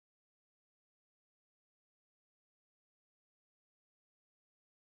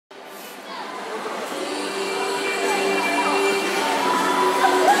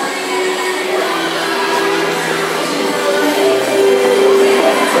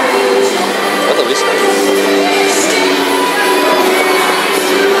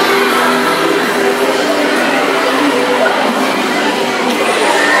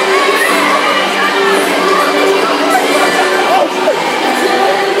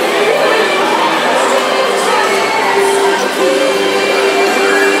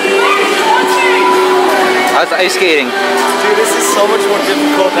ice skating? Dude, this is so much more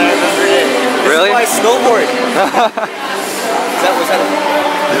difficult than I remember it. This Really? is why I snowboard. Was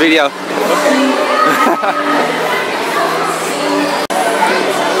that The video.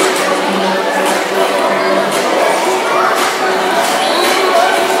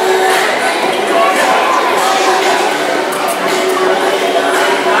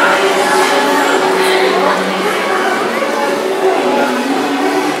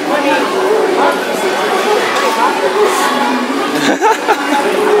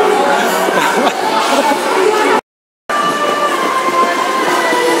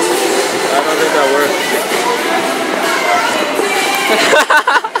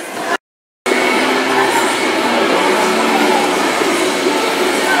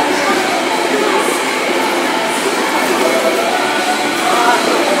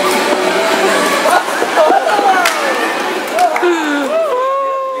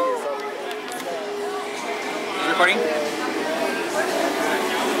 Recording? It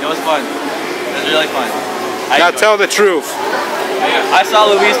was fun. It was really fun. Now tell the truth. I saw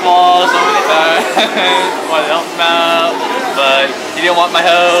Luis fall so many times. Wanted to help him out, but he didn't want my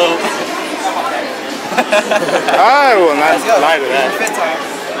help. I will not lie to that.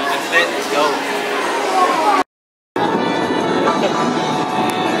 Let's go.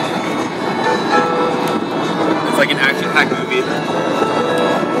 It's like an action-packed movie.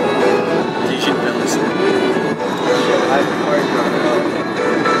 You should film this.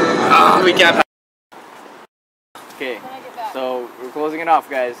 We can't. Okay, so we're closing it off,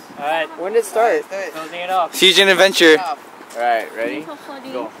 guys. Alright, when did it start? Closing it off. Fusion Adventure. Alright, ready?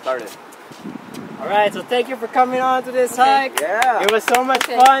 Go. Start it. Alright, so thank you for coming on to this hike. Yeah. It was so much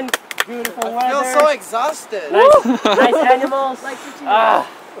fun. Beautiful weather. I feel so exhausted. Nice animals.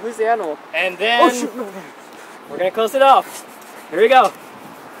 Who's the animal? And then we're gonna close it off. Here we go.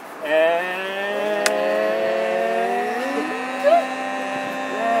 And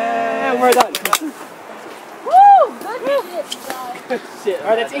we're done. Woo! Good Shit.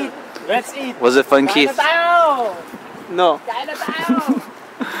 Alright, let's eat. Let's eat. Was it fun, Keith? No.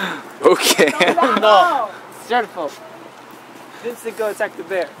 Okay. No. Certified. Didn't go attack the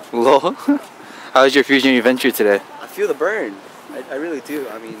bear. Lol. How was your Fusion Adventure today? I feel the burn. I really do.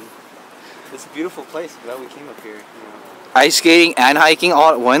 I mean, it's a beautiful place. Glad we came up here. You know. Ice skating and hiking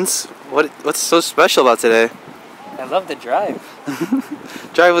all at once? What's so special about today? I love the drive.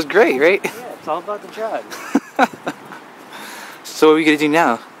 Drive was great, right? Yeah, it's all about the drive. So what are we gonna do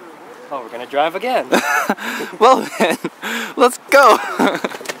now? Oh, we're gonna drive again. Well then, let's go!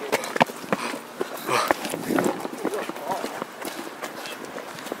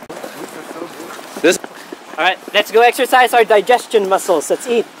 Alright, let's go exercise our digestion muscles. Let's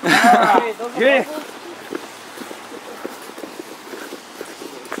eat. Yeah.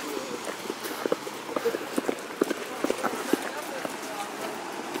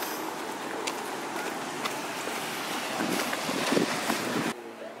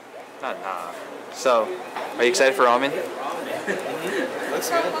 Nah. So, are you excited for ramen? Looks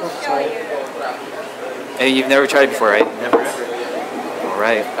good. And you've never tried it before, right? Never.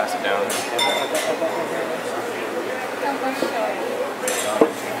 Alright. Pass it down.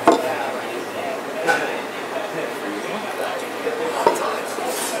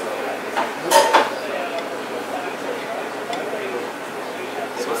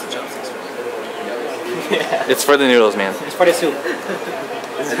 Yeah. It's for the noodles, man. It's for the soup.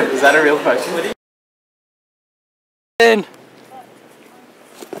 Is that a real question?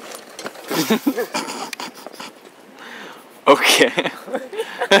 Okay.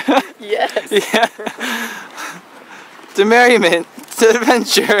 Yes. Yeah. To merriment, to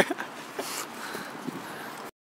adventure.